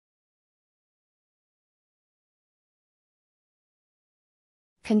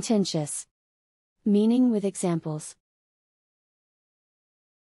Contentious. Meaning with examples.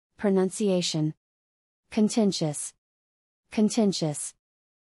 Pronunciation. Contentious. Contentious.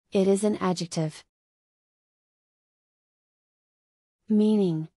 It is an adjective.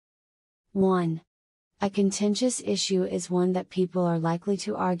 Meaning. 1. A contentious issue is one that people are likely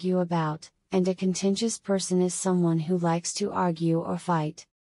to argue about, and a contentious person is someone who likes to argue or fight.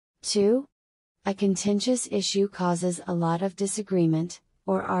 2. A contentious issue causes a lot of disagreement,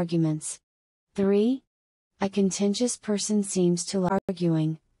 or arguments. 3. A contentious person seems to like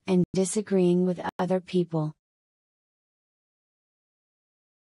arguing, and disagreeing with other people.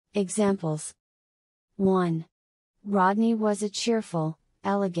 Examples. 1. Rodney was a cheerful,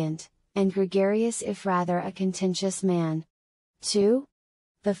 elegant, and gregarious if rather a contentious man. 2.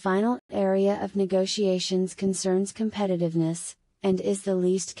 The final area of negotiations concerns competitiveness, and is the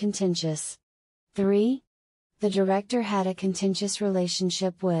least contentious. 3. The director had a contentious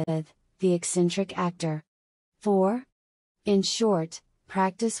relationship with the eccentric actor. 4. In short,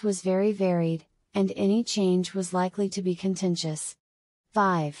 practice was very varied, and any change was likely to be contentious.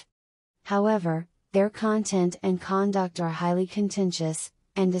 5. However, their content and conduct are highly contentious,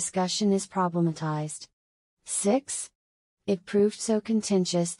 and discussion is problematized. 6. It proved so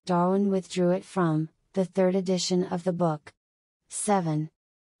contentious Darwin withdrew it from the third edition of the book. 7.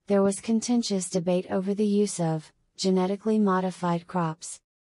 There was contentious debate over the use of genetically modified crops.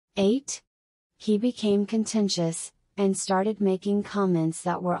 8. He became contentious, and started making comments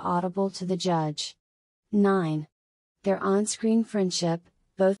that were audible to the judge. 9. Their on-screen friendship,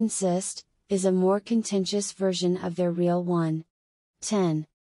 both insist, is a more contentious version of their real one. 10.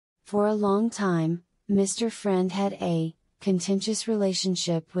 For a long time, Mr. Friend had a contentious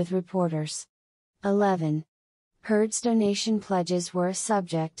relationship with reporters. 11. Heard's donation pledges were a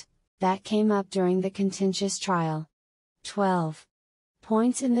subject that came up during the contentious trial. 12.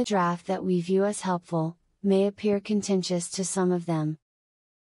 Points in the draft that we view as helpful may appear contentious to some of them.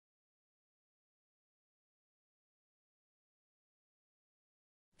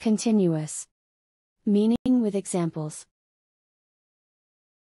 Continuous. Meaning with examples.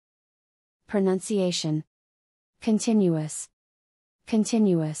 Pronunciation. Continuous.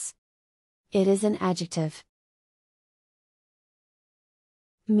 Continuous. It is an adjective.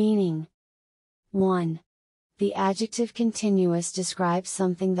 Meaning. 1. The adjective continuous describes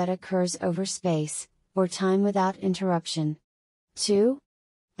something that occurs over space, or time without interruption. 2.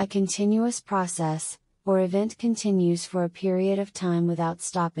 A continuous process, or event continues for a period of time without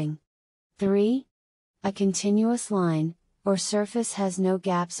stopping. 3. A continuous line, or surface has no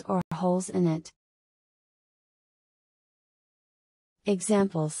gaps or holes in it.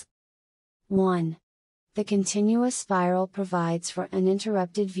 Examples. 1. The continuous spiral provides for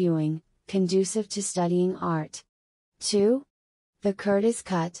uninterrupted viewing, conducive to studying art. 2. The curd is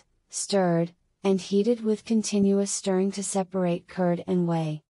cut, stirred, and heated with continuous stirring to separate curd and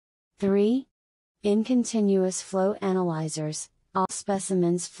whey. 3. In continuous flow analyzers, all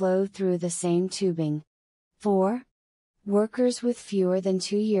specimens flow through the same tubing. 4. Workers with fewer than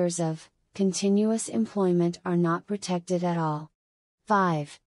 2 years of continuous employment are not protected at all.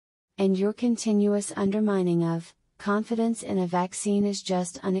 5. And your continuous undermining of confidence in a vaccine is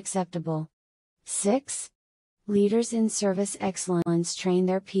just unacceptable. 6. Leaders in service excellence train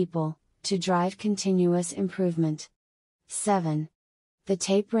their people to drive continuous improvement. 7. The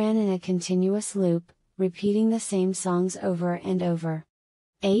tape ran in a continuous loop, repeating the same songs over and over.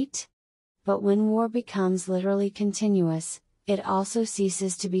 8. But when war becomes literally continuous, it also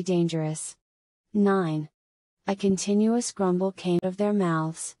ceases to be dangerous. 9. A continuous grumble came out of their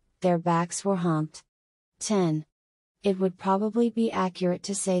mouths, their backs were humped. 10. It would probably be accurate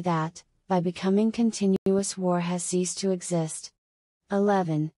to say that, by becoming continuous, war has ceased to exist.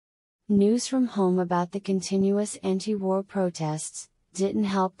 11. News from home about the continuous anti-war protests didn't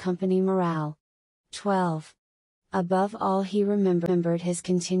help company morale. 12. Above all, he remembered his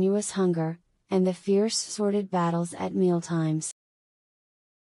continuous hunger, and the fierce sordid battles at mealtimes.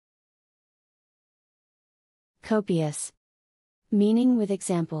 Copious. Meaning with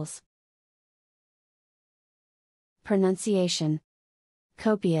examples. Pronunciation.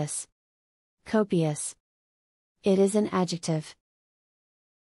 Copious. Copious. It is an adjective.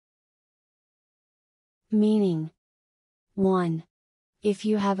 Meaning. 1. If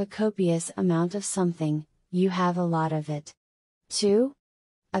you have a copious amount of something, you have a lot of it. 2.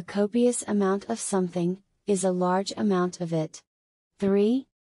 A copious amount of something is a large amount of it. 3.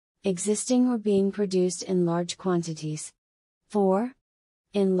 Existing or being produced in large quantities. 4.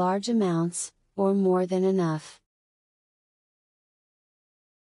 In large amounts, or more than enough.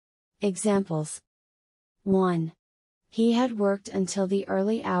 Examples. 1. He had worked until the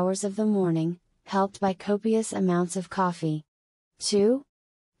early hours of the morning, helped by copious amounts of coffee. 2.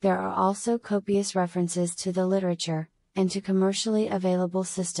 There are also copious references to the literature, and to commercially available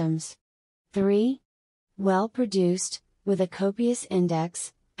systems. 3. Well produced, with a copious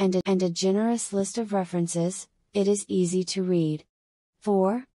index, and a generous list of references, it is easy to read.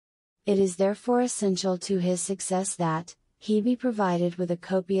 4. It is therefore essential to his success that he be provided with a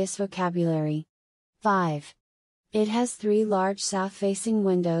copious vocabulary. 5. It has 3 large south-facing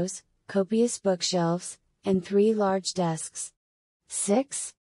windows, copious bookshelves, and 3 large desks.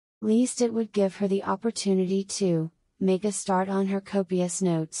 6. Least it would give her the opportunity to make a start on her copious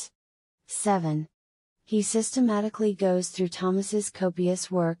notes. 7. He systematically goes through Thomas's copious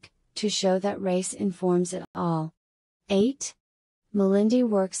work, to show that race informs it all. 8. Melindy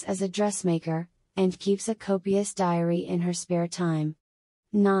works as a dressmaker, and keeps a copious diary in her spare time.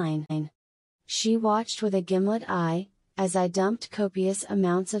 9. She watched with a gimlet eye, as I dumped copious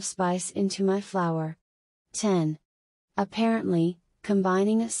amounts of spice into my flour. 10. Apparently,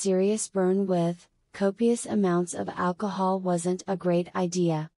 combining a serious burn with copious amounts of alcohol wasn't a great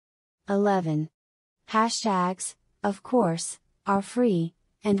idea. 11. Hashtags, of course, are free,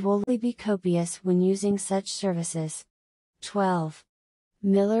 and will be copious when using such services. 12.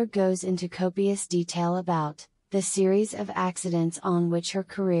 Miller goes into copious detail about the series of accidents on which her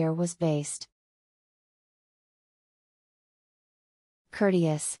career was based.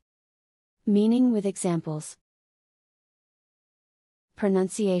 Courteous. Meaning with examples.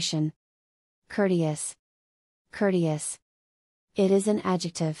 Pronunciation. Courteous. Courteous. It is an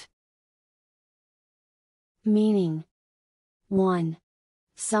adjective. Meaning. 1.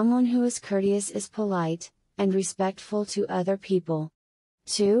 Someone who is courteous is polite, and respectful to other people.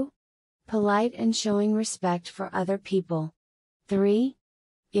 2. Polite and showing respect for other people. 3.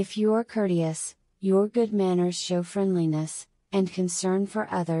 If you are courteous, your good manners show friendliness, and concern for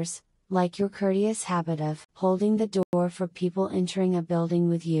others, like your courteous habit of holding the door for people entering a building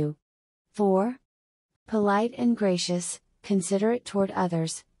with you. 4. Polite and gracious, considerate toward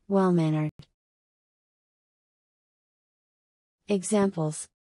others, well-mannered. Examples.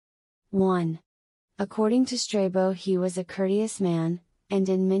 1. According to Strabo, he was a courteous man, and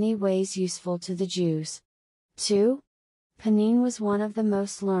in many ways useful to the Jews. 2. Panin was one of the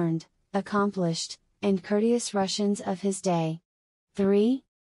most learned, accomplished, and courteous Russians of his day. 3.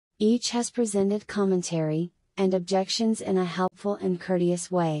 Each has presented commentary, and objections in a helpful and courteous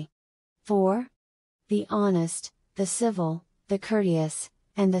way. 4. The honest, the civil, the courteous,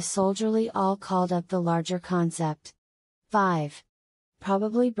 and the soldierly all called up the larger concept. 5.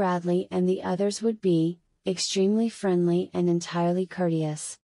 Probably Bradley and the others would be extremely friendly and entirely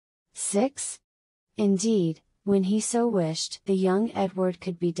courteous. 6. Indeed, when he so wished, the young Edward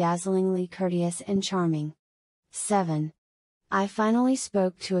could be dazzlingly courteous and charming. 7. I finally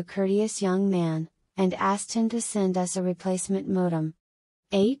spoke to a courteous young man, and asked him to send us a replacement modem.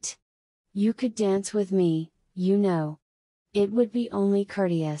 8. You could dance with me, you know. It would be only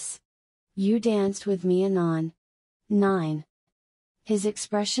courteous. You danced with me anon. 9. His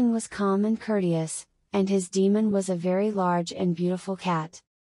expression was calm and courteous, and his demon was a very large and beautiful cat.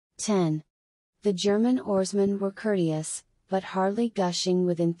 10. The German oarsmen were courteous, but hardly gushing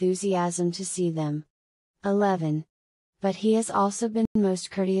with enthusiasm to see them. 11. But he has also been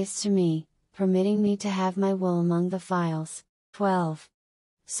most courteous to me, permitting me to have my will among the files. 12.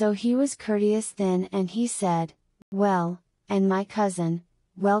 So he was courteous then, and he said, "Well, and my cousin,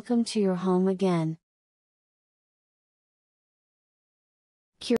 welcome to your home again."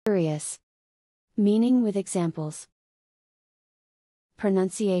 Curious. Meaning with examples.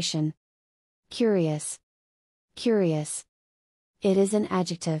 Pronunciation. Curious. Curious. It is an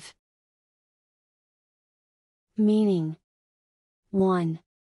adjective. Meaning. 1.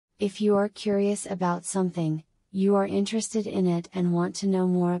 If you are curious about something, you are interested in it and want to know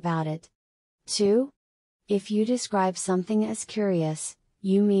more about it. 2. If you describe something as curious,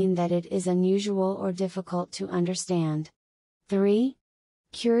 you mean that it is unusual or difficult to understand. 3.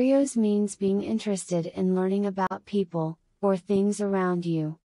 Curious means being interested in learning about people, or things around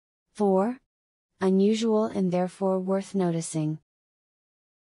you. 4. Unusual and therefore worth noticing.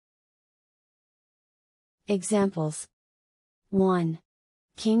 Examples. 1.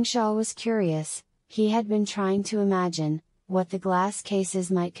 King Shaw was curious, he had been trying to imagine what the glass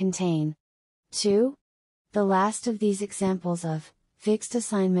cases might contain. 2. The last of these examples of fixed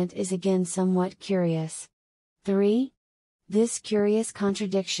assignment is again somewhat curious. 3. This curious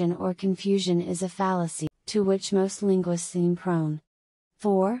contradiction or confusion is a fallacy, to which most linguists seem prone.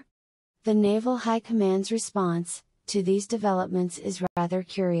 4. The Naval High Command's response to these developments is rather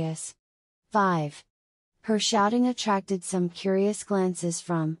curious. 5. Her shouting attracted some curious glances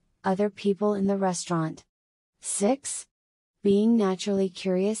from other people in the restaurant. 6. Being naturally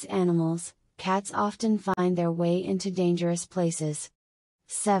curious animals, cats often find their way into dangerous places.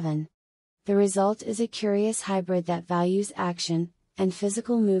 7. The result is a curious hybrid that values action and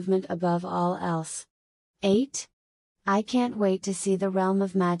physical movement above all else. 8. I can't wait to see the realm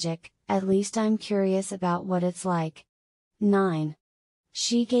of magic, at least I'm curious about what it's like. 9.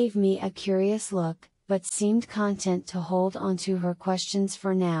 She gave me a curious look, but seemed content to hold onto her questions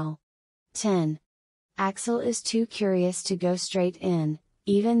for now. 10. Axel is too curious to go straight in,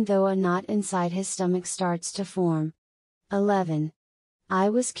 even though a knot inside his stomach starts to form. 11. I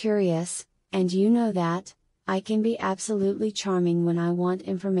was curious, and you know that, I can be absolutely charming when I want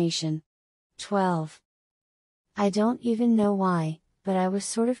information. 12. I don't even know why, but I was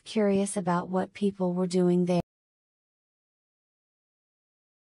sort of curious about what people were doing there.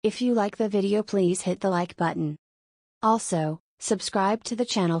 If you like the video, please hit the like button. Also, subscribe to the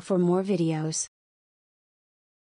channel for more videos.